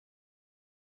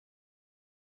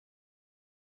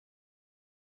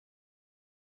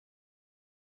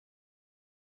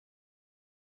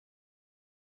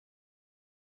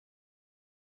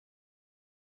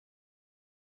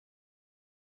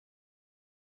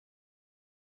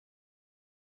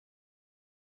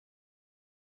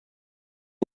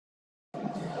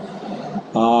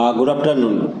Good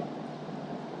afternoon.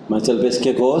 Myself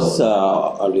SK Ghosh.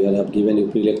 Earlier I have given you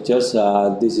pre-lectures.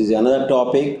 This is another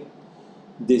topic.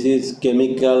 This is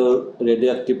chemical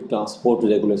radioactive transport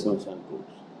regulations and rules.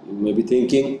 You may be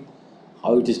thinking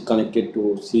how it is connected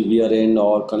to severe end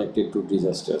or connected to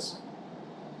disasters.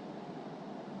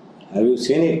 Have you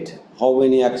seen it? How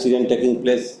many accidents taking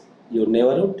place in your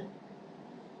neighborhood?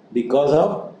 Because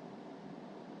of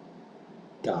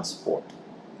transport.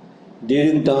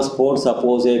 During transport,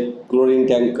 suppose a chlorine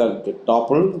tanker get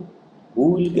toppled, who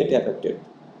will get affected?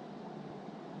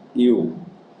 You.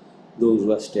 Those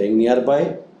who are staying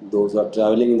nearby, those who are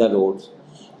traveling in the roads.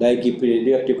 Like if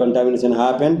radioactive contamination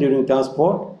happen during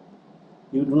transport,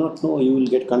 you do not know you will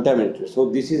get contaminated. So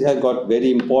this is has got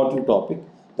very important topic.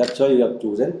 That's why we have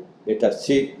chosen. Let us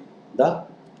see the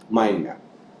mind map.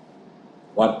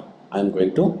 What I am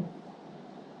going to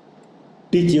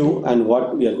teach you and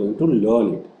what we are going to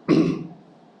learn it.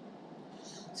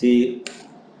 See,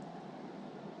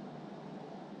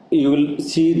 you will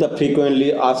see the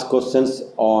frequently asked questions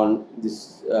on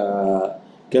this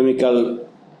chemical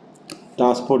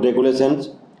transport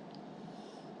regulations,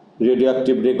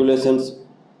 radioactive regulations,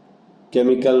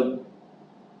 chemical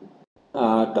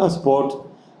transport,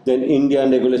 then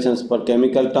Indian regulations for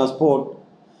chemical transport,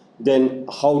 then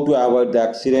how to avoid the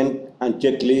accident and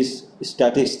checklist,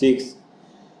 statistics,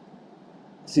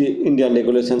 see Indian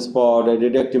regulations for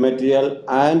radioactive material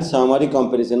and summary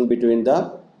comparison between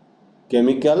the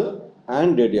chemical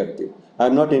and radioactive. I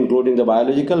am not including the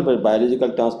biological, but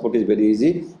biological transport is very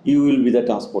easy. You will be the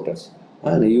transporters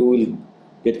and you will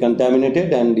get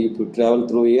contaminated, and if you travel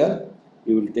through here,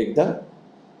 you will take the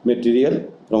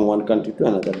material from one country to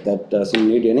another. That doesn't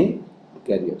need any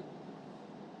carrier.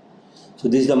 So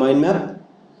this is the mind map.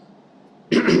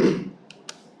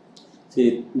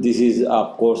 See, this is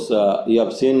of course you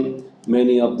have seen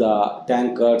many of the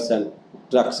tankers and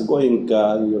trucks going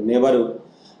in your neighborhood,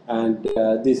 and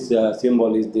this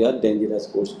symbol is there, dangerous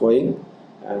goods going,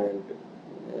 and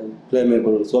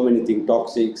flammable, so many things,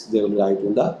 toxics, they will write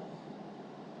in the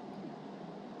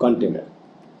container.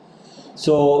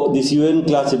 So this UN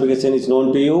classification is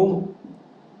known to you.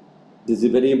 This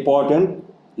is very important.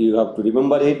 You have to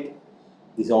remember it.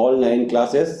 These are all 9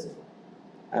 classes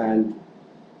and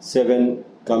 7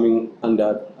 coming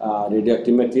under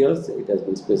radioactive materials. It has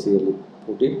been specially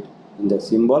put it in the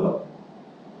symbol.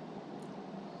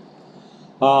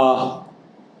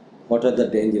 What are the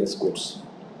dangerous goods?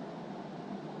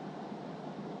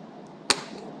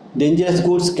 Dangerous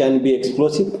goods can be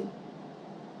explosive,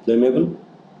 flammable,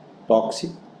 toxic,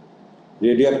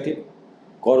 radioactive,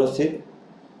 corrosive,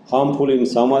 harmful in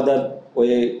some other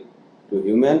way to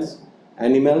humans,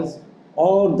 animals,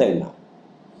 or the environment.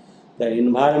 The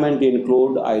environment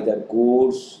include either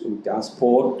goods in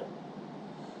transport,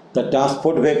 the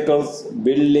transport vehicles,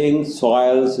 buildings,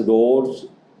 soils, roads,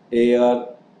 air,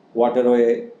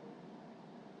 waterway,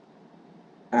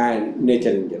 and nature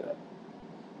in general.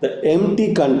 The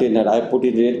empty container, I put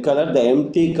in red color, the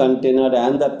empty container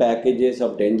and the packages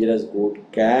of dangerous goods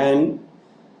can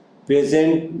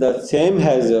present the same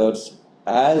hazards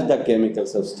as the chemical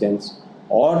substance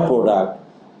or product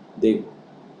they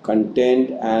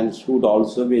contain and should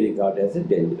also be regarded as a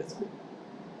dangerous good.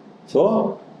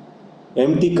 So,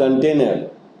 empty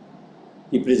container,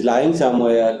 if it is lying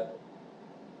somewhere,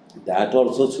 that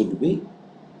also should be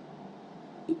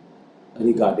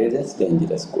regarded as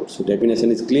dangerous good. So, definition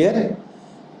is clear.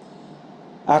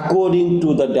 According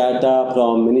to the data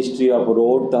from Ministry of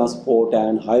Road Transport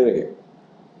and Highway,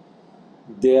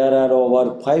 there are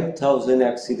over 5,000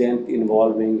 accidents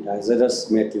involving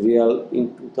hazardous material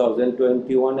in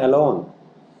 2021 alone.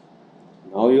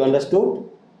 Now you understood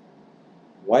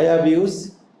why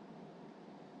abuse,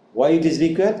 why it is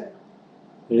required,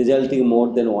 resulting more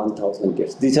than 1,000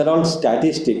 deaths. These are all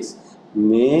statistics,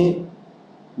 may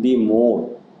be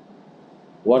more.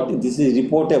 What this is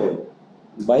reportable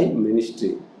by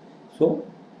ministry. So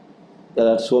there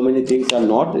are so many things are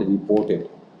not reported.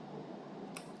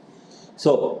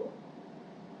 So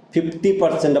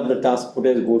 50% of the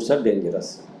transported goods are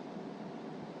dangerous.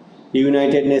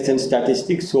 United Nations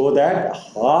statistics show that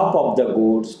half of the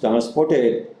goods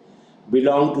transported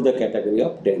belong to the category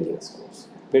of dangerous goods.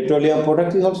 Petroleum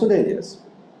product is also dangerous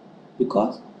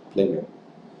because flammable.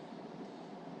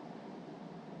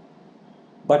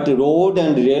 But road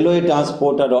and railway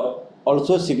transport are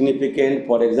also significant.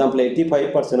 For example,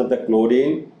 85% of the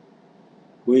chlorine,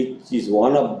 which is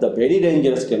one of the very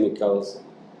dangerous chemicals,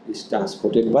 is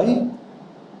transported by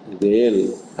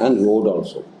rail and road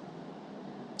also.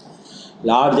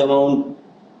 Large amount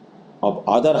of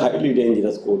other highly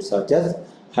dangerous goods such as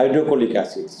hydrochloric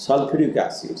acid, sulfuric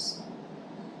acids,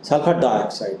 sulfur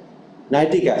dioxide,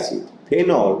 nitric acid,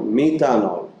 phenol,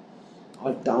 methanol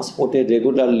are transported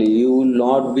regularly. You will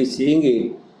not be seeing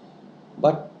it.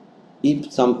 But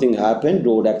if something happened,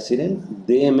 road accident,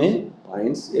 they may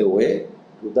find a way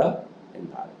to the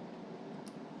environment.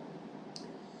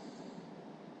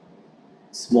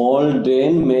 Small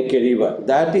drain make a river.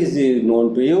 That is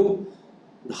known to you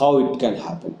how it can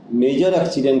happen. Major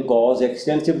accident cause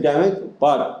extensive damage,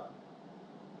 but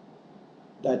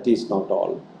that is not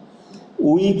all.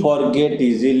 We forget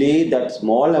easily that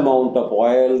small amount of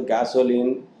oil,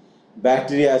 gasoline,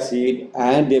 battery acid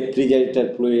and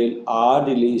refrigerator fluid are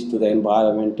released to the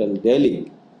environmental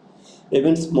daily.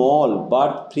 Even small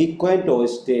but frequent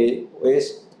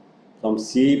waste from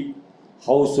sheep,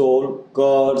 household,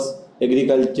 cars,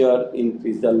 agriculture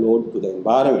increase the load to the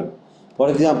environment. For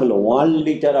example, 1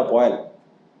 liter of oil,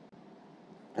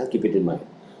 and keep it in mind,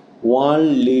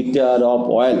 1 liter of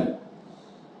oil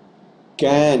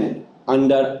can,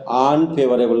 under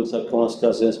unfavorable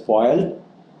circumstances, spoil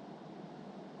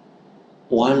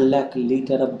 1 lakh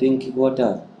liter of drinking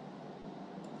water.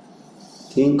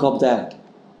 Think of that.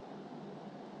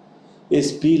 A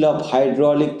spill of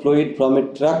hydraulic fluid from a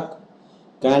truck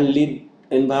can lead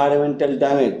environmental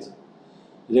damage.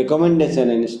 Recommendation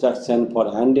and instruction for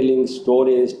handling,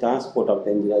 storage, transport of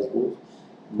dangerous goods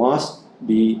must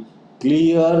be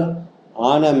clear,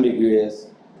 unambiguous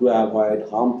to avoid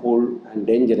harmful and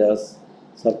dangerous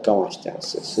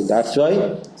circumstances. So that's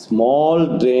why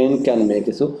small drain can make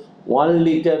it. So 1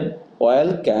 liter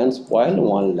oil can spoil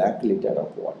 1 lakh liter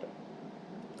of water.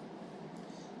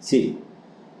 See,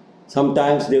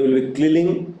 sometimes they will be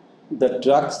cleaning the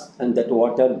trucks and that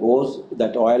water goes,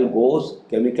 that oil goes,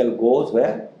 chemical goes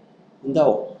where? In the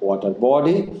water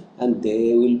body, and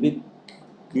they will be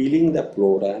killing the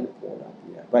flora and fauna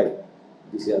nearby.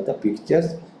 These are the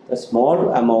pictures. The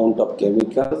small amount of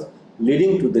chemicals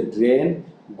leading to the drain,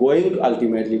 going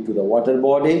ultimately to the water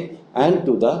body and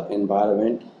to the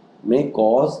environment may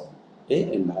cause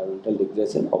a environmental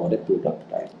degradation over a period of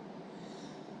time.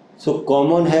 So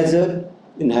common hazard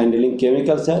in handling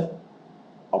chemicals are,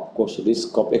 of course,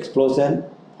 risk of explosion,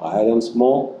 fire and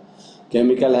smoke,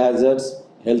 chemical hazards,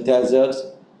 health hazards,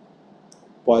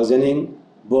 poisoning,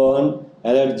 burn,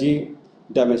 allergy,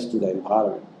 damage to the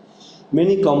environment.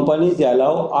 Many companies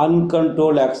allow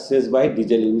uncontrolled access by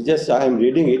diesel engines. Just I am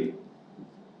reading it.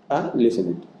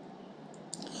 Listen it.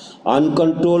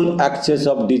 Uncontrolled access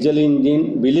of diesel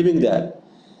engine, believing that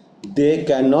they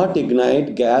cannot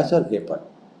ignite gas or vapor.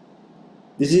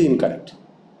 This is incorrect.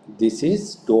 This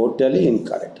is totally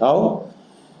incorrect. How?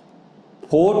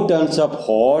 4 tons of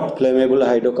hot flammable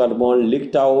hydrocarbon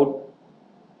leaked out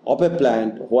of a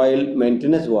plant while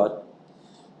maintenance work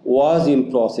was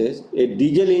in process. A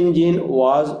diesel engine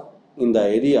was in the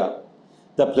area.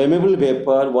 The flammable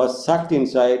vapor was sucked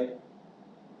inside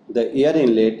the air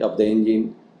inlet of the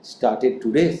engine, started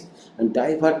to race, and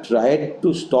driver tried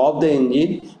to stop the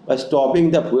engine by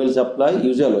stopping the fuel supply.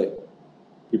 Usual way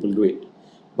people do it,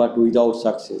 but without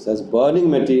success, as burning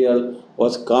material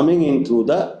was coming in through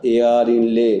the air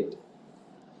inlet.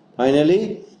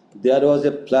 Finally, there was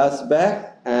a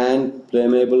flashback and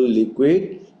flammable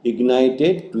liquid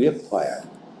ignited to a fire.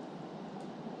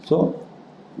 So,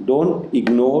 don't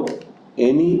ignore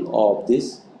any of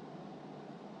this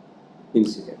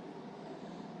incident.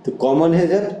 The common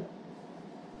hazard,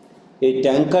 a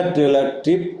tanker trailer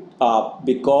tripped up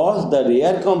because the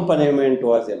rear compartment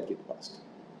was emptied fast.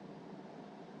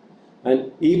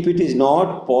 And if it is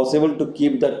not possible to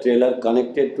keep the trailer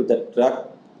connected to the truck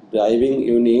driving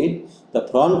unit, the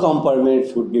front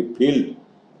compartment should be filled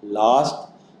last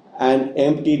and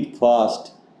emptied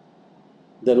first.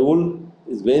 The rule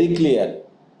is very clear,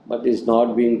 but is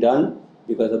not being done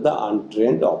because of the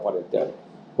untrained operator.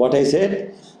 What I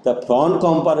said, the front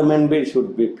compartment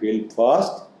should be filled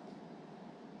first,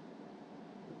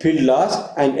 filled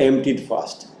last and emptied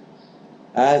first,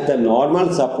 as the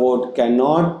normal support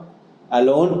cannot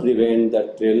alone prevent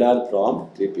the trailer from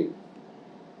tripping.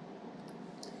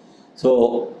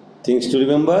 So, things to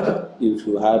remember, you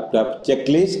should have a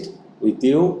checklist with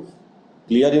you,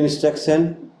 clear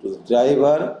instruction to the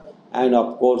driver, and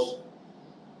of course,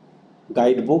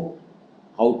 guidebook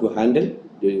how to handle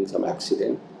during some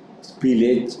accident,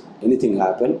 spillage, anything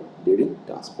happen during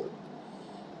transport.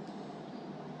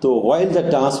 So while the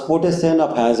transportation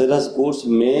of hazardous goods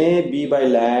may be by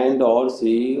land or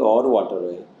sea or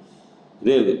waterway,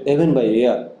 railway, even by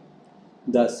air,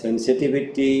 the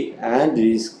sensitivity and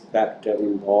risk factor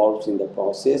involved in the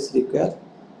process require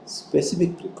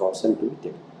specific precaution to be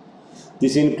taken.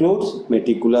 This includes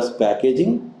meticulous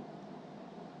packaging,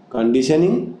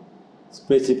 conditioning,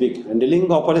 specific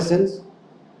handling operations,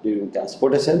 during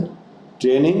transportation,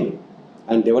 training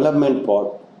and development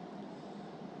for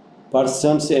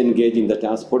persons engaged in the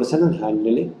transportation and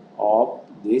handling of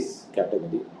this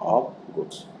category of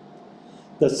goods.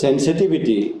 The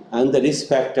sensitivity and the risk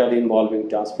factor involving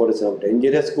transportation of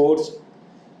dangerous goods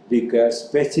require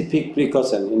specific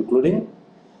precaution, including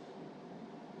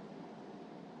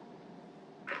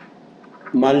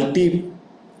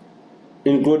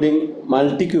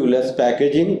meticulous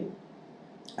packaging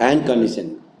and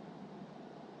conditioning.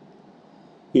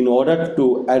 In order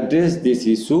to address these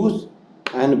issues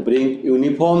and bring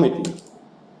uniformity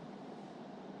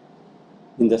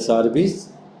in the service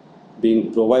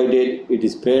being provided, it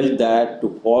is felt that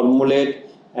to formulate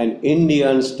an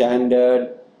Indian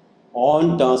standard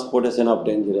on transportation of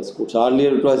dangerous goods.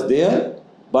 Earlier it was there,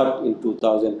 but in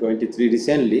 2023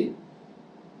 recently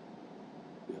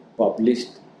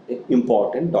published an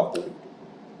important document.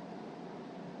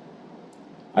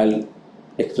 I'll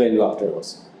explain you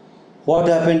afterwards. What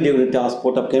happened during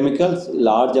transport of chemicals?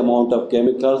 Large amount of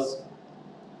chemicals,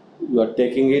 you are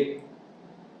taking it,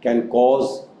 can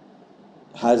cause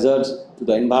hazards to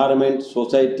the environment,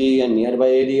 society and nearby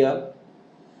area.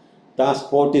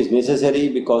 Transport is necessary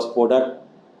because product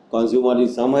consumer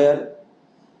is somewhere,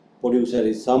 producer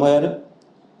is somewhere.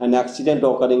 An accident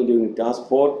occurring during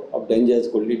transport of dangerous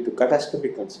could lead to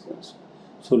catastrophic consequences.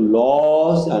 So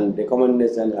laws and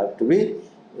recommendations have to be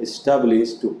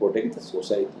established to protect the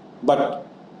society. But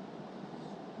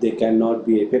they cannot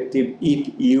be effective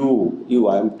if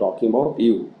I am talking about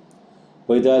you,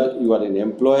 whether you are an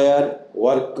employer,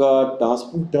 worker,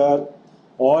 transporter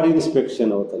or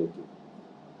inspection authority,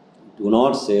 do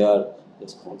not share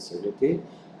responsibility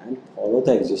and follow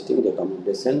the existing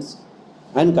recommendations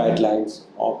and guidelines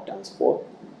of transport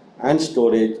and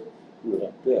storage in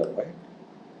order to avoid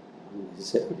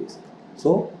unnecessary risk.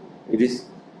 So it is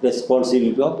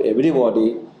responsibility of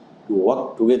everybody to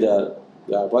work together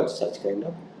to avoid such kind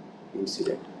of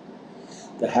incident.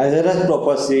 The hazardous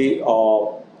property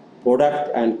of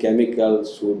product and chemical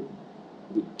should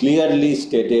be clearly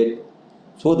stated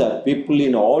so that people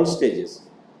in all stages,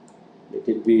 let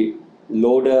it be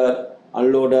loader,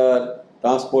 unloader,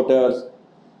 transporters,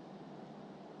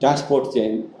 transport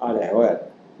chain, are aware.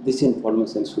 This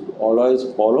information should always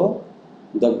follow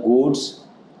the goods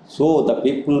so the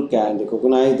people can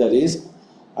recognize the risk,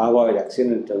 avoid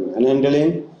accidental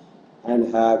manhandling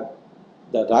and have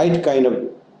the right kind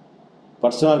of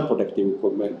personal protective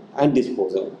equipment and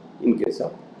disposal in case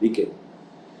of leakage.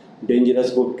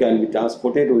 Dangerous goods can be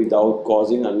transported without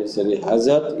causing unnecessary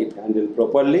hazard if handled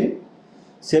properly.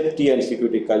 Safety and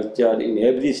security culture in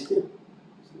every step.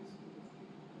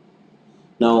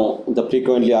 Now, the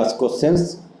frequently asked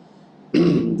questions.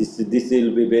 this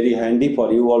will be very handy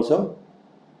for you also.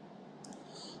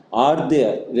 Are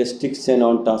there restrictions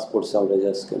on transport of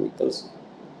hazardous chemicals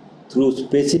through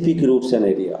specific routes and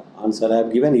area? Answer I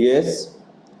have given yes.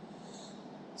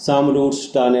 Some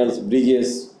routes, tunnels,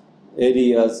 bridges,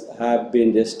 areas have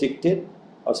been restricted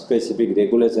or specific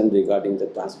regulations regarding the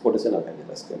transportation of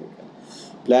hazardous chemicals.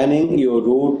 Planning your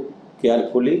route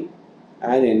carefully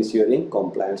and ensuring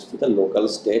compliance to the local,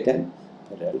 state and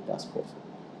federal transport.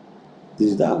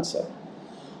 This is the answer.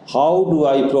 How do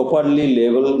I properly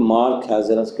label mark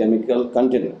hazardous chemical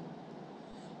container?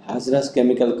 Hazardous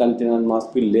chemical container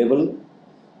must be labeled,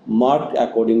 marked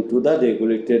according to the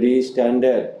regulatory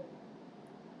standard.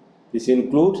 This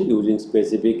includes using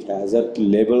specific hazard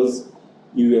labels,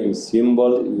 UN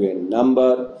symbol, UN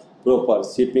number, proper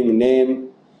shipping name.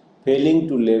 Failing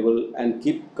to label and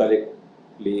keep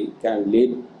correctly can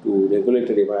lead to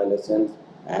regulatory violations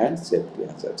and safety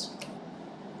hazards.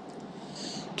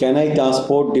 Can I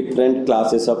transport different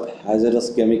classes of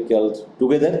hazardous chemicals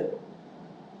together?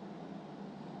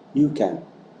 You can.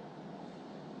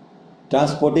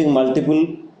 Transporting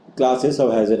multiple classes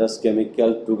of hazardous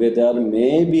chemical together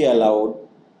may be allowed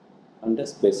under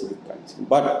specific conditions,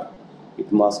 but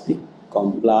it must be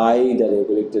comply the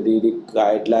regulatory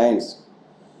guidelines.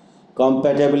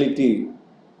 Compatibility,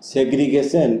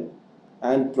 segregation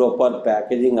and proper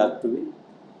packaging are to be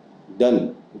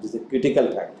done. It is a critical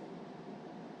factor.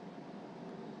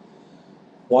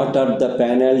 What are the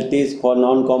penalties for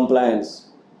non-compliance?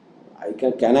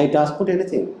 Can I transport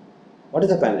anything? What is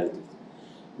the penalty?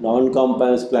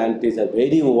 Non-compliance penalties are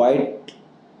very wide,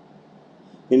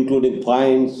 including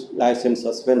fines, license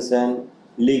suspension,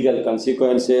 legal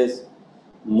consequences.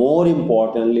 More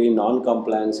importantly,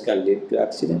 non-compliance can lead to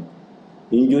accident,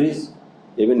 injuries,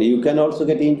 even you can also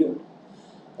get injured,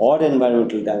 or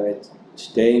environmental damage.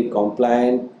 Staying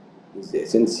compliant is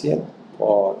essential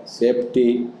for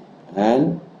safety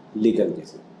and legal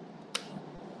reasons.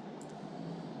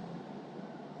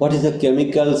 What is the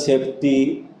Chemical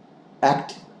Safety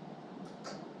Act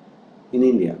in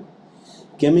India?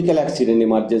 Chemical Accident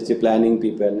Emergency Planning,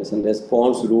 Preparedness and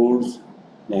Response Rules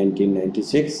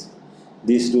 1996.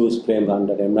 These rules framed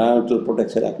under Environmental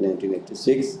Protection Act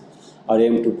 1986 are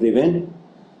aimed to prevent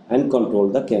and control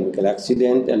the chemical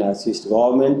accident and assist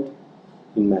government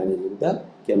in managing the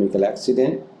chemical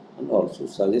accident and also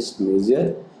suggest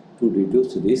measures to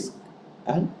reduce risk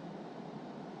and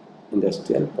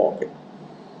industrial pocket.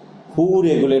 Who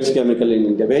regulates chemical in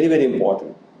India? Very, very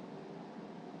important.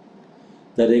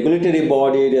 The regulatory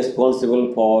body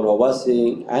responsible for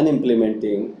overseeing and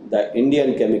implementing the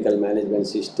Indian Chemical Management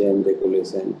System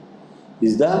regulation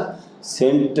is the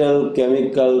Central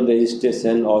Chemical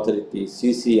Registration Authority,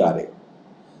 CCRA.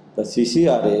 The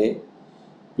CCRA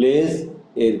plays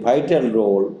a vital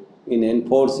role in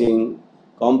enforcing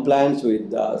compliance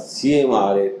with the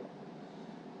CMRA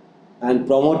and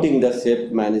promoting the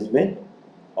safe management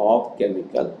of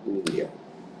chemical in India.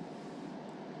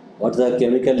 What are the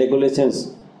chemical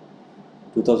regulations?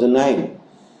 2009.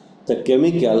 The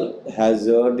Chemical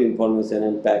Hazard Information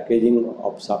and Packaging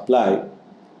of Supply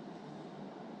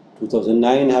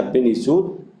 2009 have been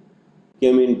issued,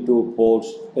 came into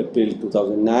force April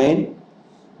 2009.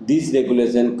 These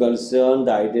regulations concern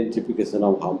the identification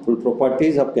of harmful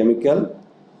properties of chemical,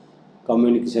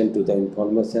 communication to the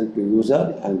information to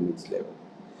user and mix level.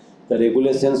 The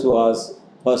regulations was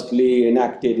firstly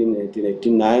enacted in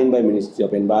 1889 by Ministry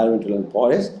of Environmental and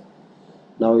Forest.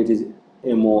 Now it is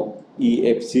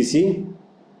MOEFCC,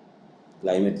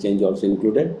 climate change also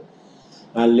included,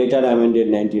 and later amended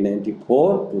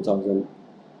 1994-2000.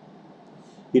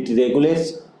 It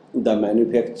regulates the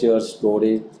manufacture,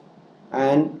 storage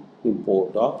and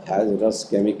import of hazardous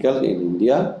chemical in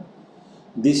India.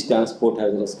 This transport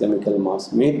hazardous chemical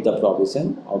must meet the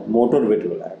provision of Motor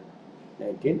Vehicle Act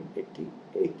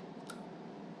 1988.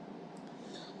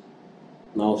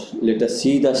 Now let us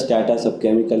see the status of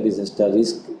chemical disaster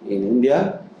risk in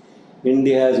India.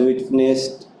 India has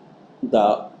witnessed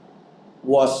the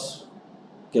worst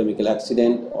chemical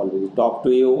accident, already talked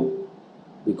to you,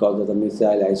 because of the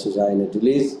missile isocyanate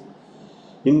release.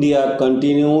 India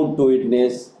continued to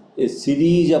witness a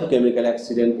series of chemical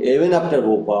accidents even after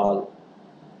Bhopal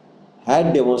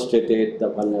had demonstrated the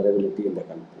vulnerability in the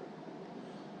country.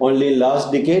 Only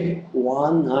last decade,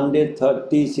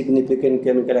 130 significant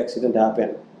chemical accidents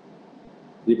happened,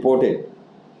 reported,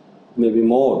 maybe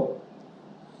more,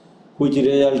 which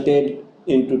resulted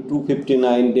into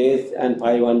 259 deaths and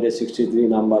 563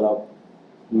 number of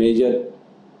major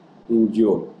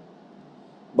injured.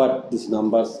 But these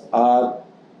numbers are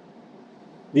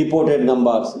reported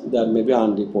numbers, there may be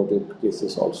unreported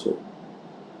cases also.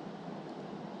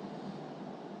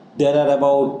 There are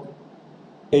about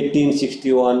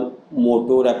 1861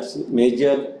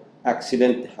 major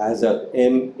accident hazard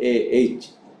MAH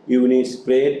units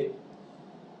spread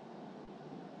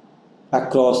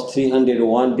across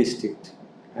 301 districts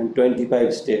and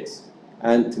 25 states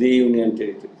and 3 union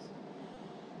territories.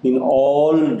 In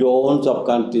all zones of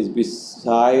countries,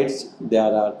 besides,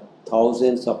 there are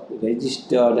thousands of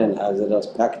registered and hazardous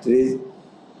factories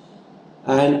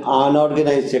and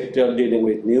unorganized sector dealing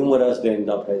with numerous range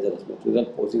of hazardous material,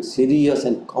 posing serious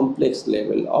and complex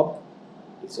level of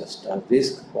disaster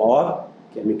risk for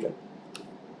chemical.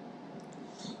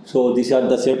 So these are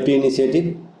the safety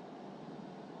initiative.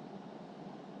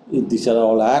 These are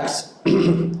all acts.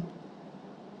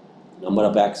 Number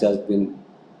of acts has been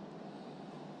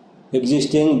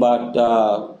existing, but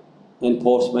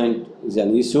enforcement is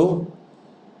an issue.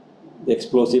 The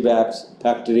Explosive Acts,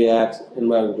 Factory Acts,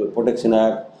 Environmental Protection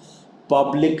Act,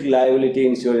 Public Liability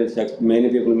Insurance Act. Many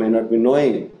people may not be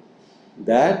knowing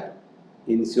that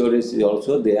insurance is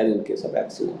also there in case of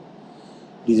accident.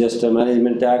 Disaster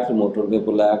Management Act, Motor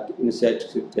Vehicle Act,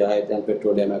 Insect Act and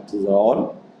Petroleum Act is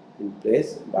all in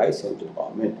place by central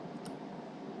government.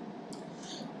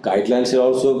 Guidelines are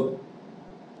also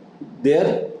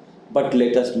there, but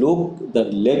let us look the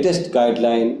latest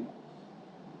guideline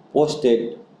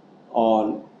posted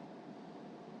on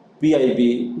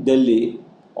PIB Delhi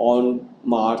on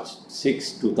March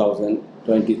 6,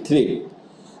 2023.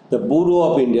 The Bureau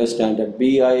of Indian Standard,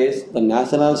 BIS, the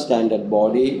national standard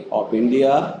body of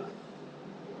India,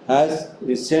 has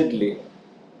recently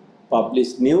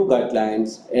published new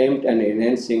guidelines aimed at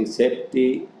enhancing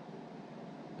safety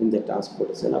in the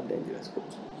transportation of dangerous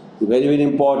goods. It's very, very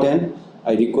important.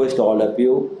 I request all of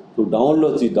you to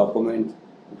download the document,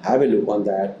 have a look on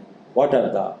that. What are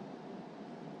the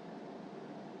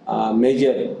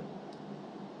major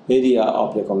area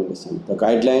of recommendation? The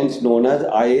guidelines known as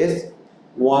IS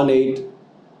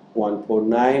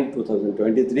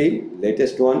DM-II-2321,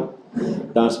 latest one,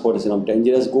 transportation of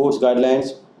dangerous goods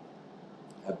guidelines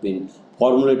have been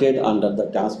formulated under the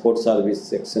Transport Service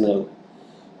Sectional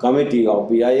Committee of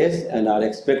BIS and are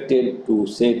expected to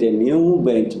set a new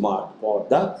benchmark for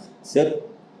the safe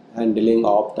handling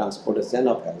of transportation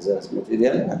of hazardous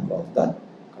material across the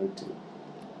country.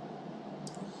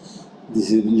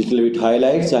 This is little bit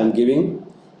highlights I am giving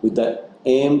with the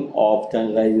aim of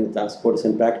standardizing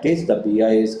transportation practice. The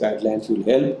BIS guidelines will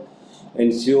help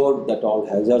ensure that all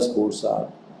hazardous goods are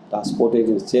transported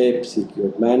in safe,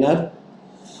 secure manner.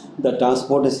 The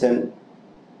transportation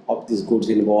of these goods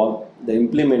involve the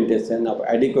implementation of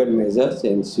adequate measures to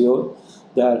ensure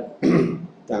their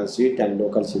transit and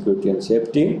local security and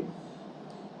safety.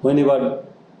 Whenever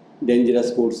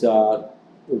dangerous goods are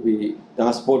to be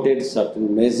transported,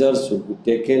 certain measures should be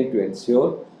taken to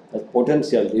ensure that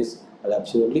potential risks are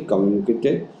absolutely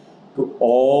communicated to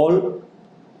all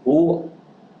who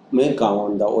may come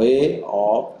on the way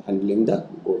of handling the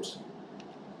goods.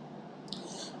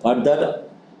 Further,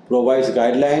 provides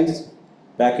guidelines,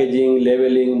 packaging,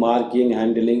 labeling, marking,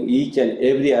 handling, each and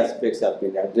every aspects have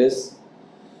been addressed.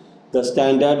 The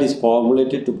standard is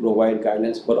formulated to provide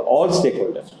guidance for all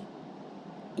stakeholders,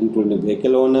 including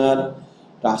vehicle owner,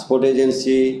 transport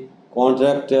agency,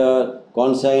 contractor,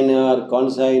 consignor,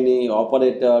 consignee,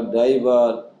 operator,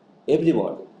 driver,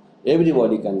 everybody.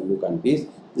 Everybody can look at this.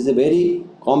 This is a very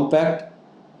compact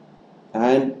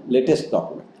and latest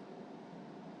document.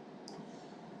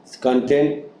 Its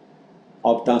content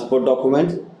of transport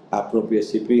documents, appropriate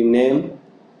shipping name,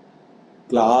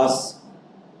 class,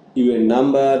 UN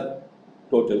number,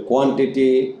 total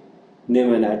quantity,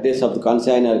 name and address of the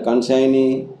consignor,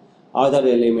 consignee, other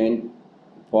element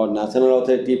for national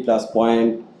authority plus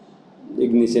point,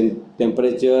 ignition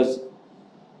temperatures,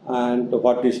 and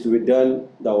what is to be done,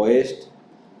 the waste,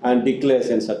 and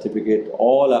declaration certificate.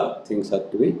 All things are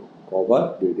to be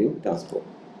covered during transport.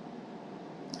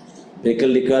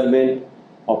 Vehicle requirement,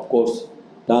 of course,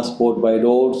 transport by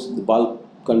roads, the bulk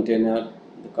container,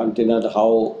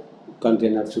 how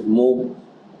container should move,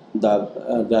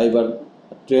 the driver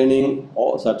training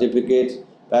or certificates,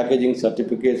 packaging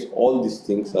certificates, all these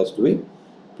things has to be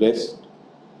placed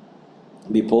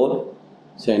before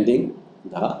sending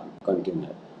the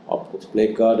container. Of course,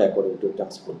 placard according to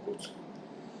transport codes.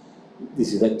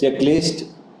 This is a checklist.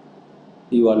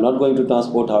 You are not going to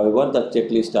transport, however, the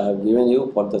checklist I have given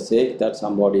you for the sake that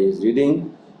somebody is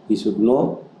reading, he should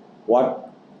know what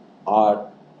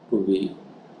are to be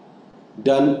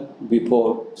done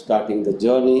before starting the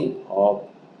journey of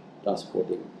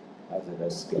transporting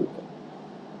hazardous chemical.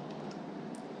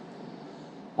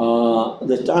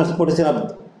 The transportation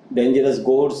of dangerous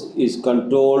goods is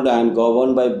controlled and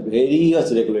governed by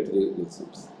various regulatory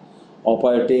regimes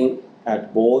operating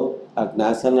at both at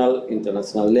national and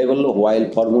international level. While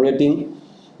formulating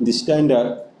the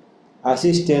standard,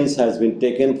 assistance has been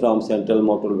taken from Central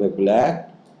Motor Vehicle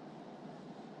Act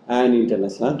and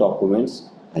international documents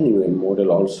and UN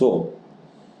model also.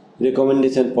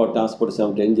 Recommendation for transportation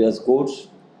of dangerous goods,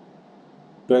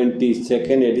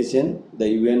 22nd edition, the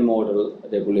UN model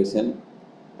regulation,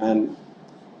 and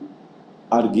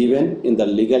are given in the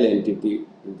legal entity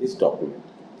in this document.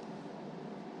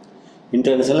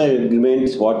 International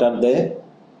agreements, what are they?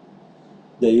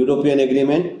 The European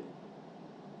Agreement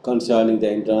concerning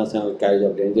the international carriage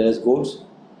of dangerous goods,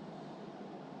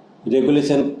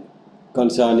 regulation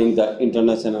concerning the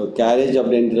international carriage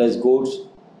of dangerous goods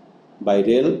by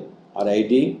rail,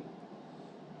 RID,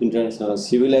 International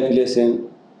Civil Aviation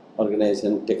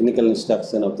Organization technical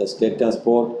instruction of the state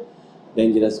transport,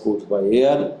 dangerous goods by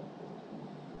air,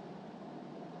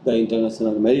 the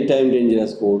International Maritime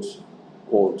Dangerous Goods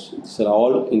codes. These are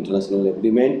all international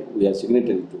agreement. We are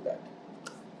signatory to that.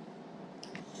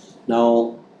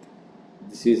 Now,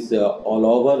 this is all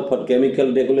over for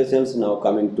chemical regulations. Now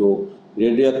coming to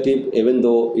radioactive, even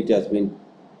though it has been,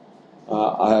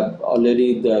 I have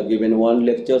already given one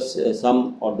lecture,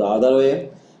 some or the other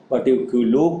way. But if you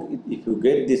look, if you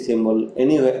get this symbol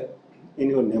anywhere in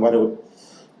your neighborhood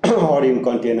or in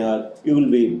container, you will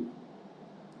be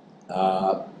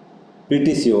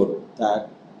pretty sure that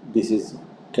this is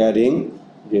carrying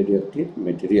radioactive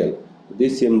material.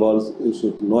 These symbols, you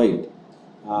should know it.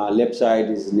 Left side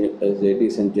is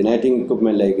radiation generating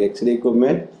equipment like X-ray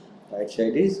equipment, right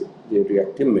side is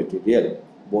radioactive material.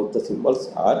 Both the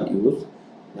symbols are used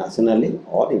nationally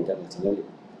or internationally.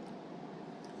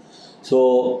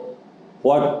 So,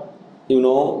 what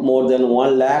more than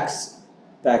 1 lakhs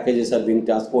packages are being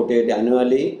transported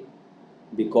annually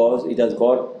because it has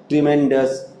got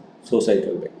tremendous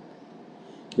societal benefit.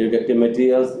 radioactive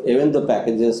materials, even the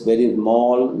packages, very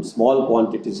small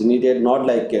quantities needed, not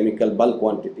like chemical bulk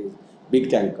quantities, big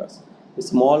tankers.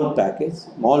 Small package,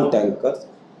 small tankers,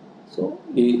 so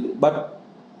but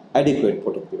adequate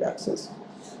protective actions.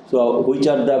 So which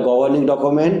are the governing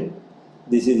document?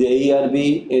 This is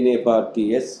AERB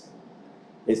NFRTS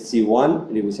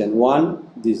SC1 revision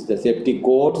 1. This is the safety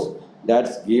codes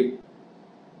that give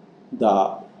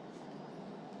the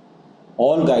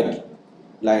all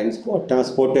guidelines for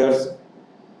transporters,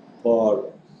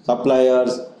 for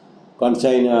suppliers,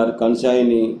 consignor,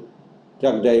 consignee,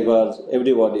 truck drivers,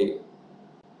 everybody.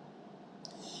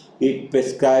 It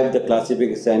prescribes the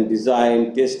classification,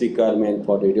 design, test requirement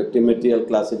for radioactive material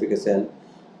classification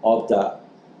of the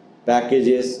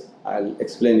packages. I'll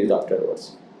explain it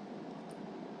afterwards.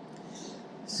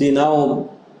 See now,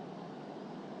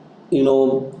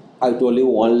 I told you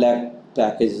 1 lakh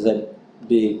packages are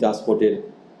being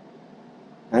transported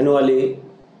annually.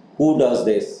 Who does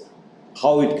this?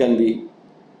 How it can be,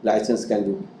 license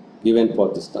can be given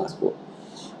for this transport?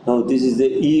 Now this is the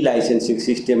e-licensing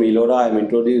system ELORA I am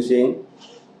introducing.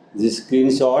 This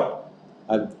screenshot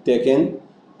I've taken,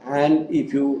 and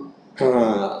if you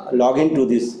log into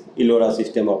this ELORA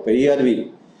system of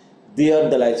AERB, there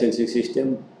the licensing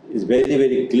system is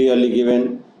very clearly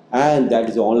given, and that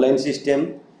is online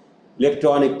system,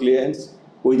 electronic clearance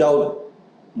without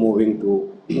moving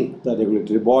to the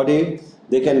regulatory body.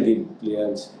 They can give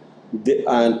clearance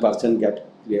and person get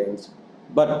clearance,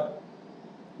 but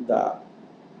the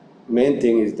main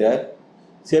thing is that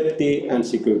safety and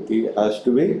security has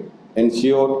to be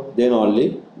ensured, then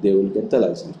only they will get the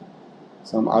license.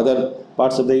 Some other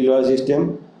parts of the ELORA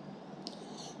system,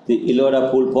 the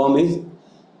ELORA full form is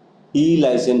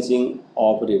e-licensing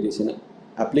of radiation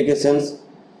applications,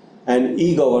 and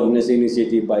e-governance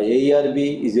initiative by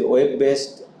AERB is a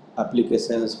web-based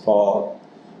applications for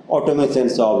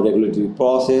automations of regulatory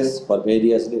process for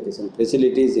various radiation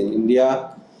facilities in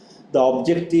India. The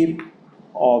objective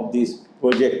of this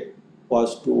project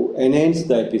was to enhance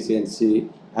the efficiency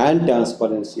and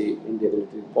transparency in the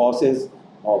regulatory process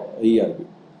of AERB.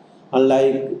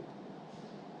 Unlike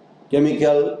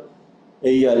chemical,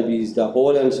 AERB is the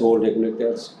whole and sole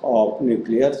regulators of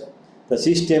nuclears. The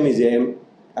system is aimed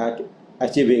at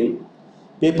achieving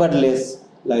paperless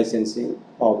licensing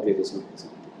of radiation facilities.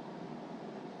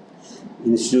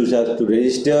 Institutes have to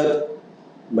register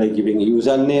by giving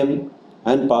username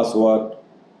and password,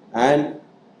 and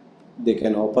they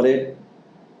can operate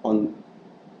on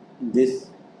this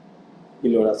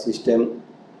ELORA system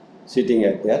sitting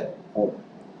at their home.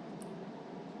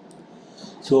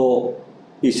 So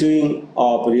issuing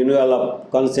of renewal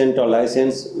of consent or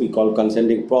license, we call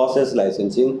consenting process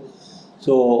licensing.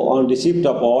 So on receipt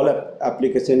of all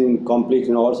application in complete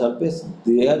in our service,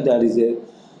 there is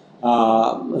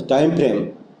a time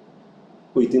frame.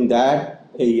 Within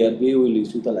that, AERB will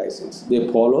issue the license.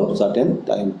 They follow certain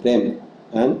time frame,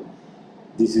 and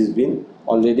this has been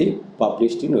already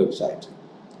published in website.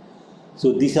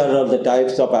 So these are the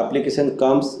types of application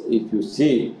comes. If you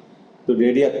see, the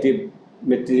radioactive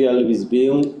material is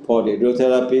being for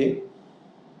radiotherapy,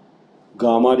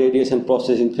 gamma radiation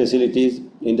processing facilities,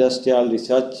 industrial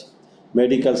research,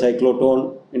 medical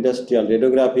cyclotron, industrial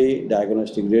radiography,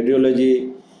 diagnostic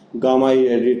radiology, gamma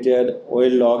irradiated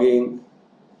oil logging,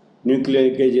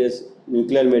 nuclear cages,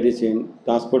 nuclear medicine,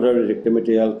 transporter radioactive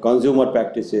material, consumer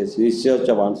practices, research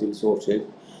of ancillary sources,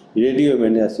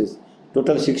 radioanalysis.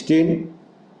 Total 16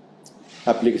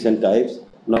 application types.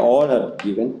 Now all are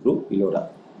given through ELORA.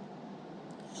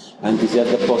 And these are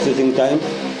the processing time.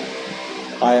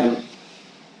 I am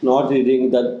not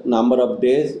reading the number of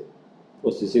days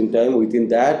processing time. Within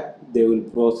that, they will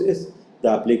process the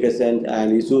application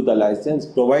and issue the license,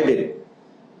 provided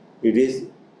it is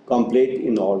complete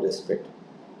in all respect.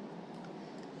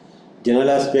 General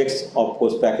aspects, of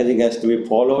course, packaging has to be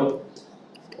followed,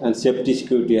 and safety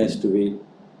security has to be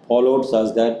followed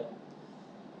such that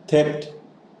theft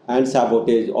and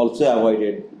sabotage also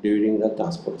avoided during the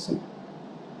transportation.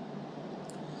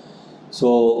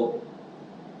 So,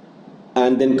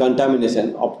 and then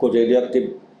contamination. Of course,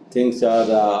 radioactive things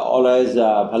are always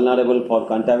vulnerable for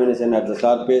contamination at the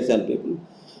surface, and people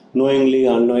knowingly,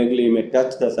 unknowingly may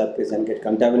touch the surface and get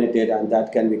contaminated, and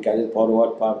that can be carried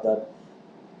forward further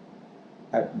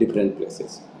at different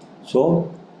places.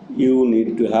 So, you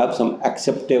need to have some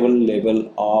acceptable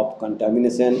level of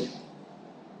contamination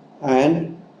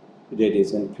and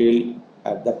radiation field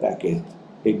at the package.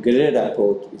 A graded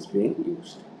approach is being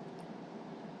used.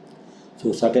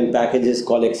 So certain packages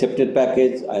called accepted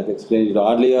package, I have explained it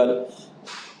earlier.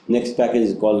 Next package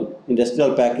is called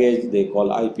industrial package, they call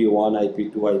IP1,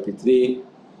 IP2, IP3.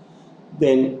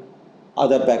 Then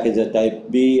Other packages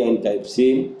type B and type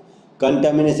C.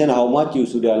 Contamination, how much you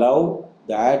should allow,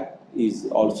 that is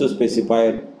also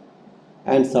specified,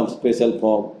 and some special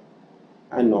form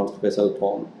and non-special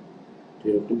form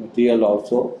material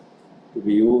also to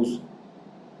be used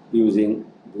using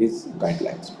these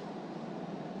guidelines.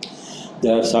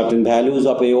 There are certain values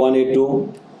of A1,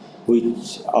 A2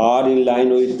 which are in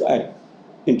line with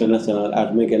International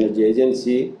Atomic Energy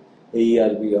Agency.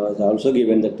 AERB has also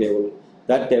given the table.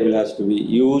 That table has to be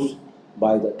used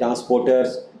by the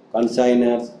transporters,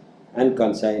 consigners and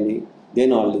consignee,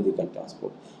 then only they can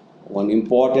transport. One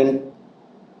important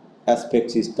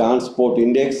aspect is transport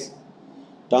index.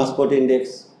 Transport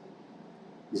index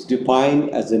is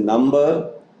defined as a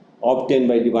number obtained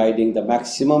by dividing the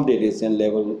maximum radiation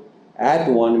level at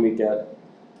 1 meter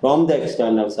from the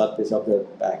external surface of the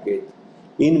package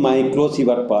in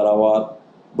microsievert per hour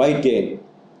by 10.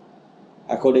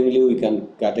 Accordingly, we can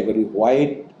categorize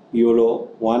white, yellow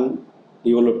 1,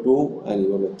 yellow 2 and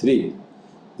yellow 3.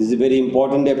 This is a very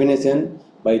important definition.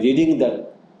 By reading the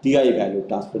TI value,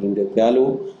 transport index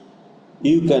value,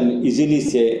 you can easily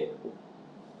say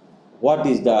what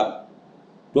is the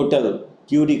total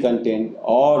QD content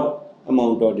or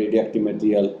amount of radioactive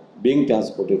material being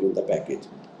transported in the package.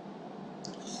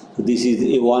 So this is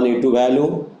A1, A2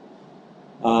 value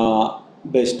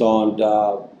based on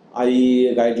the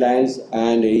IEA guidelines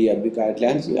and AERB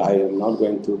guidelines. I am not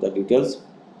going through the details.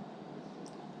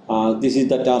 This is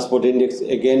the transport index.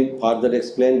 Again, further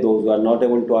explain those who are not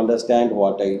able to understand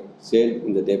what I said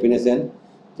in the definition.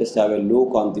 Just have a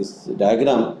look on this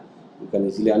diagram. You can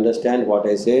easily understand what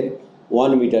I said.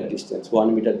 1 meter distance.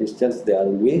 1 meter distance, there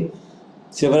will be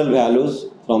several values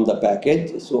from the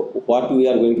package. So what we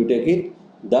are going to take it?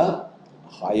 The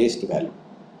highest value.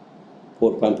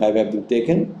 4.5 have been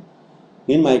taken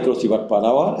in microsievert per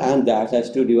hour, and that has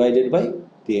to be divided by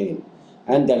 10.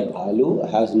 And that value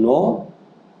has no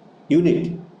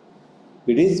unit.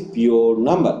 It is pure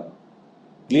number.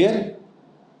 Clear?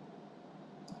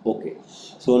 Okay.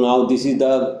 So now this is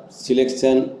the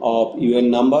selection of UN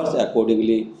numbers.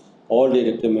 Accordingly, all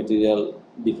radioactive material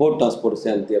before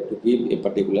transportation, they have to give a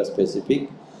particular specific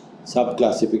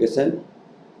sub-classification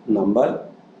number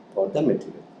for the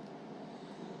material.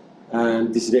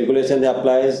 And this regulation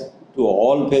applies to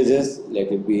all phases,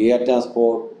 let it be air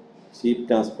transport, ship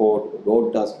transport,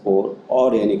 road transport,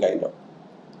 or any kind of.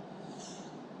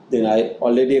 Then I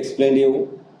already explained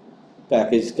you,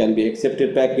 package can be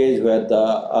accepted package where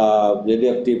the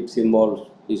radioactive symbol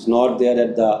is not there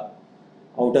at the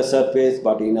outer surface,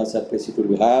 but inner surface it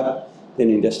will have. Then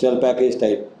industrial package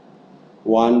type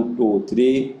 1, 2,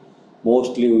 3.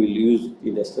 Mostly we will use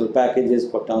industrial packages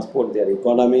for transport. They are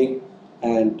economic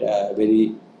and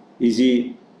very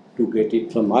easy to get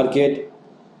it from market.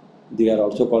 They are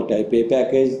also called type A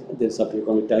package. Then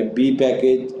subsequently type B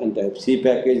package and type C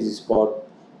package is for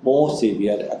more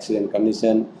severe accident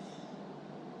condition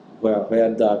where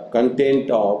the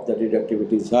content of the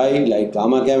radioactivity is high, like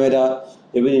gamma camera.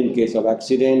 Even in case of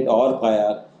accident or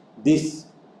fire, these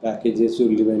packages will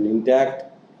remain intact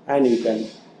and you can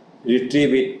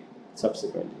retrieve it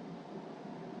subsequently.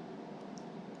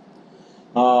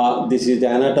 This is the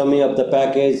anatomy of the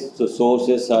package. So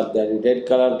sources are there in red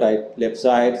color, right, left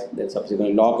side, then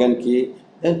subsequently lock and key,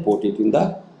 then put it in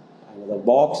the another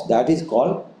box. That is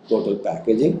called total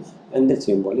packaging, and the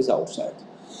symbol is outside.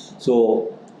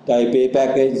 So type A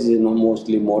package is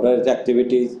mostly moderate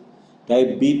activities.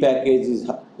 Type B package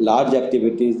is large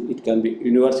activities. It can be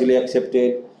universally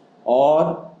accepted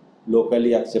or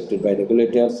locally accepted by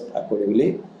regulators.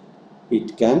 Accordingly,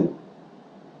 it can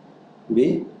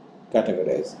be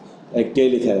categorized like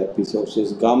teletherapy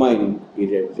sources, gamma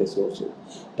irradiated sources.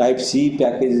 Type C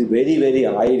package is very, very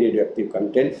high radioactive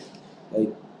content. I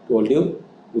told you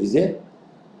it is a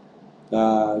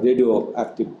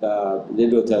radioactive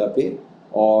radiotherapy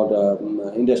or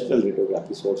industrial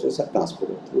radiography sources are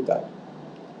transported through that.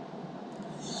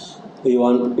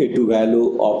 A1, A2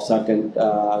 value of certain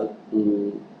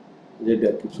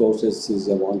radioactive sources is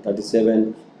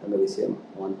 137, americium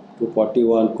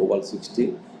 241, cobalt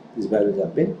 60. These values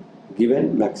have been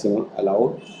given, maximum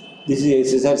allowed. This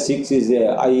is SSR 6 is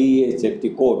a IEA safety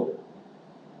code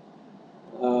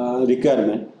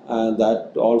requirement, and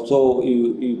that also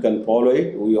you can follow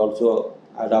it. We also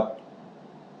adopt.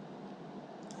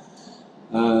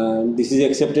 This is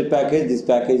accepted package. This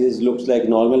package looks like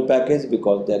normal package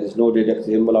because there is no radioactive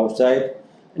symbol outside,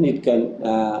 and it can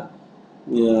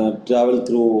travel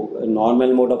through a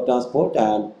normal mode of transport,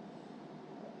 and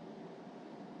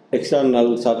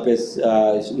external surface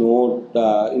is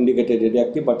not indicated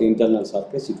radioactive, but internal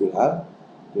surface it will have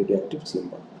radioactive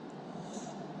symbol.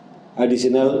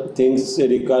 additional things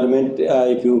requirement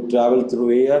if you travel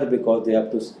through air, because they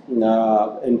have to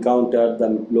encounter the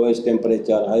lowest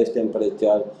temperature, highest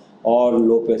temperature, or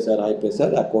low pressure, high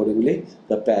pressure. Accordingly,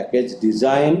 the package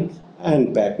design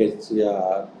and package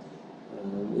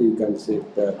you can say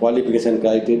the qualification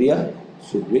criteria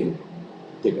should be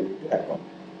taken into account.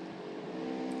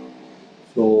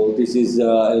 So this is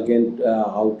again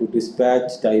how to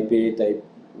dispatch type A, type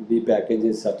B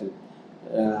packages. Certain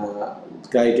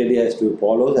criteria has to be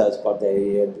followed as per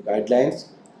the guidelines.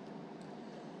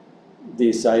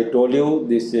 This I told you,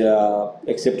 this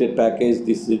accepted package,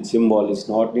 this symbol is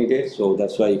not needed, so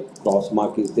that's why cross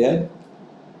mark is there.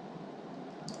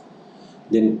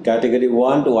 Then category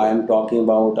 1, I am talking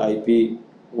about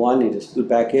IP1 industrial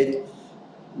package.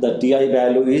 The TI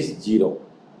value is 0.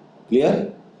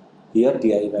 Clear? Here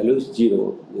TI value is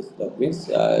 0. That means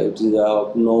it is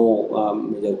of no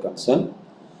major concern.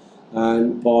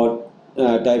 And for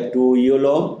type 2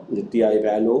 YOLO, the TI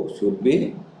value should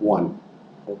be 1.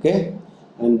 Okay?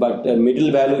 And but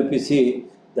middle value, if you see,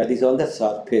 that is on the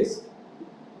surface,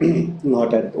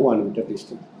 not at 1 meter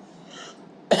distance.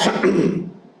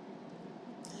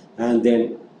 And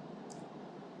then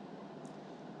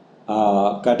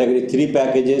category 3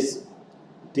 packages,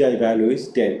 TI value is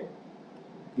 10.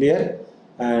 Clear?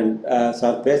 And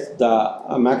surface,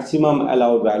 the maximum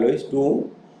allowed value is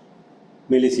 2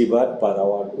 millisievert per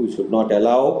hour. We should not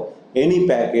allow any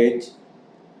package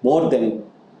more than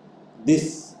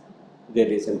this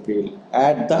radiation field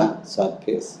at the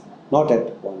surface, not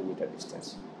at 1 meter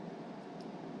distance.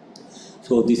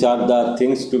 So these are the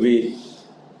things to be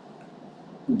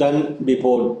done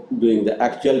before doing the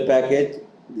actual package.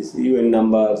 This UN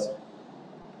numbers,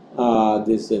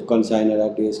 this consignor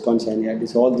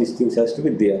address, all these things has to be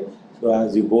there. So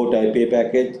as you go type A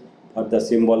package, or the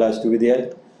symbol has to be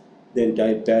there. Then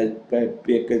type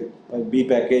B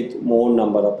package, more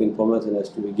number of information has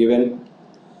to be given.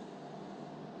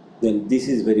 Then this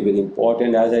is very, very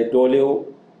important. As I told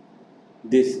you,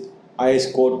 this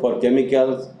IS code for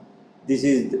chemicals, this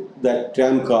is the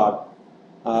TRAM card,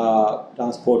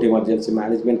 Transport Emergency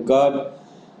Management card.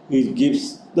 It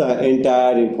gives the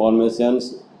entire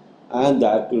informations, and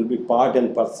that will be part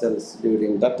and parcels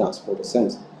during the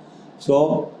transportations.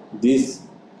 So this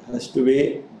has to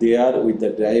be there with the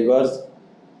drivers,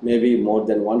 maybe more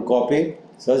than one copy,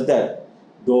 such that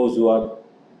those who are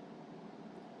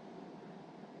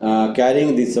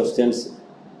carrying this substance,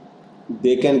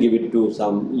 they can give it to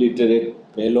some literate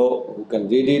fellow who can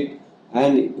read it,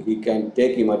 and he can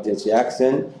take emergency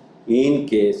action in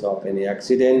case of any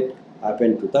accident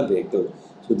happen to the vehicle.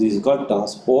 So this is called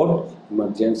Transport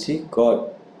Emergency Card,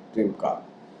 TRIM card.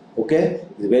 Okay,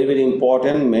 it's very, very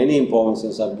important. Many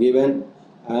informations are given,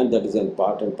 and that is a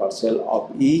part and parcel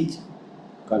of each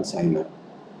consignor.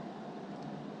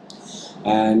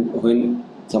 And when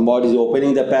somebody is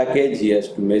opening the package, he has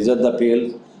to measure the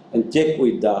pills and check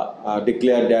with the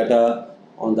declared data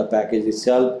on the package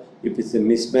itself. If it's a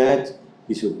mismatch,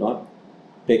 he should not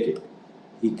take it.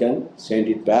 He can send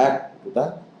it back to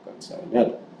the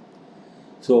consignor.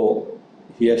 So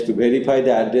he has to verify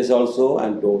the address also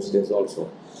and dosage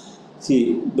also.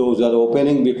 See, those are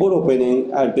opening. Before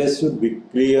opening, address should be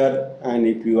clear, and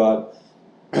if you are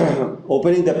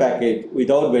opening the package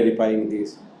without verifying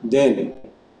this, then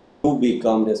you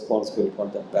become responsible for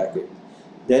the package.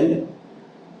 Then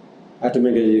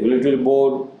Atomic Energy Regulatory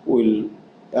Board will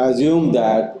assume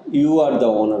that you are the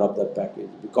owner of the package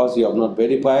because you have not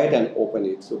verified and opened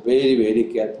it. So very, very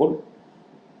careful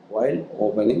while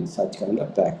opening such kind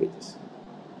of packages.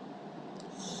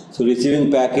 So receiving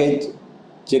package,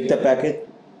 check the package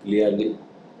clearly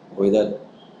whether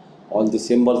all the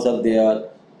symbols are there,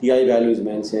 TI value is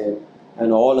mentioned,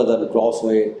 and all other cross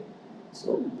weight.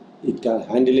 So it can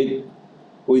handle it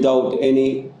without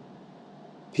any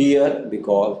fear,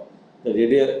 because the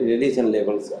radiation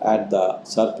levels at the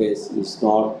surface is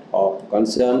not of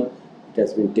concern. It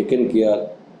has been taken care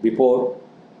before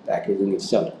packaging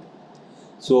itself.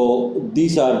 So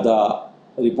these are the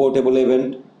reportable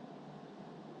event.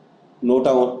 Note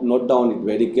down it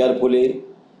very carefully,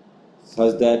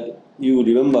 such that you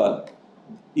remember,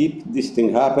 if this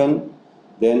thing happen,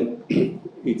 then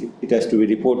it has to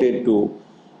be reported to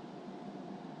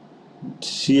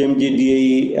CMG,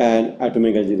 DAE and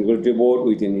Atomic Energy Regulatory Board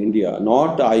within India,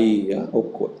 not IAEA,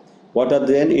 of course. What are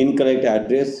then incorrect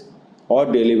address or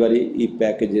delivery if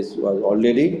packages was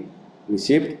already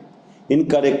received?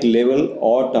 Incorrect level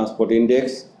or transport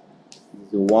index,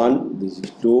 this is 1, this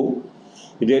is 2.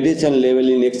 Radiation level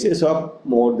in excess of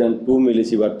more than 2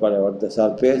 millisievert per hour at the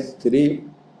surface. 3.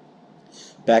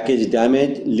 Package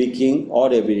damage, leaking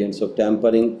or evidence of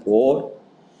tampering. 4.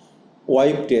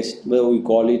 wipe test, where we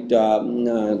call it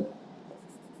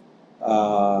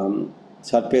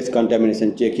surface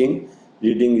contamination checking.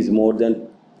 Reading is more than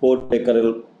 4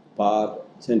 becquerel per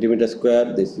centimeter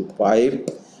square. This is 5,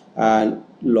 and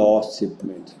loss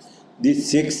shipment. These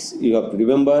 6 you have to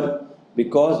remember,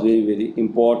 because very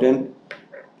important.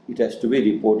 It has to be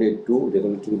reported to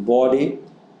regulatory body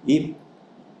if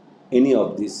any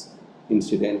of this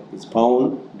incident is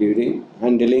found during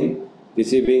handling,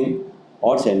 receiving,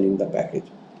 or sending the package.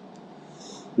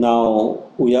 Now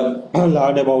we have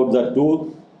learned about the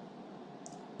two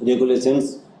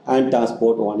regulations and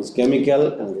transport. One is chemical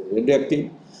and radioactive,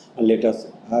 and let us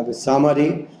have a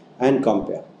summary and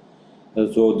compare.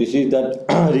 So this is that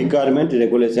requirement,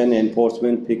 regulation,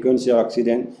 enforcement, frequency of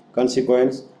accident,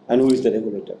 consequence, and who is the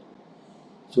regulator.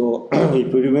 So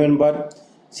if you remember,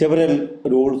 several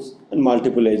rules and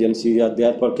multiple agencies are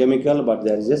there for chemical, but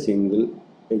there is a single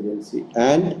agency,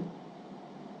 and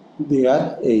they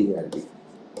are AERB.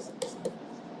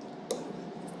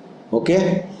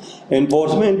 Okay,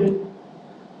 enforcement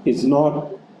is not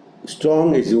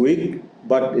strong, is weak,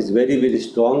 but is very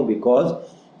strong, because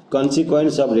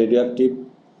consequence of radioactive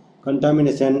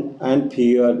contamination and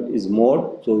fear is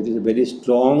more, so it is a very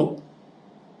strong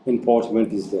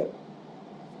enforcement is there.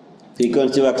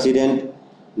 Frequency of accident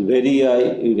is very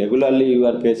high. Regularly you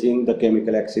are facing the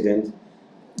chemical accidents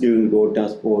during road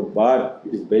transport, but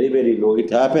it is very low.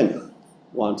 It happened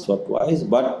once or twice,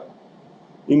 but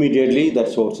immediately the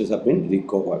sources have been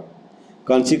recovered.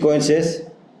 Consequences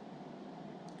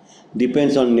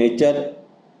depends on nature,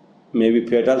 may be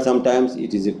fatal sometimes.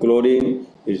 It is a chlorine,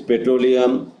 it is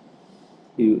petroleum,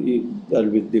 there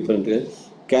will be different,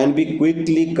 can be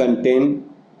quickly contained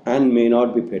and may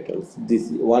not be fatal. This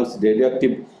once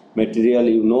radioactive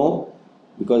material,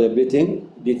 because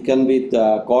everything, this can be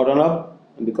cordon up,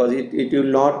 because it will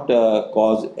not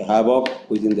cause havoc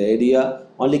within the area.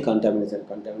 Only contamination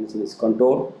is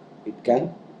controlled. It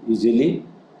can easily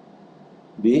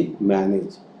be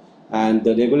managed, and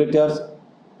the regulators,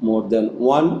 more than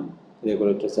one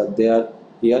regulators are there.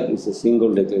 Here is a single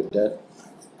regulator,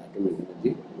 Atomic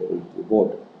Energy Regulatory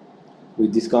Board.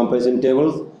 With these comparison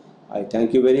tables, I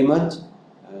thank you very much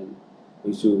and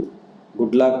wish you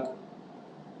good luck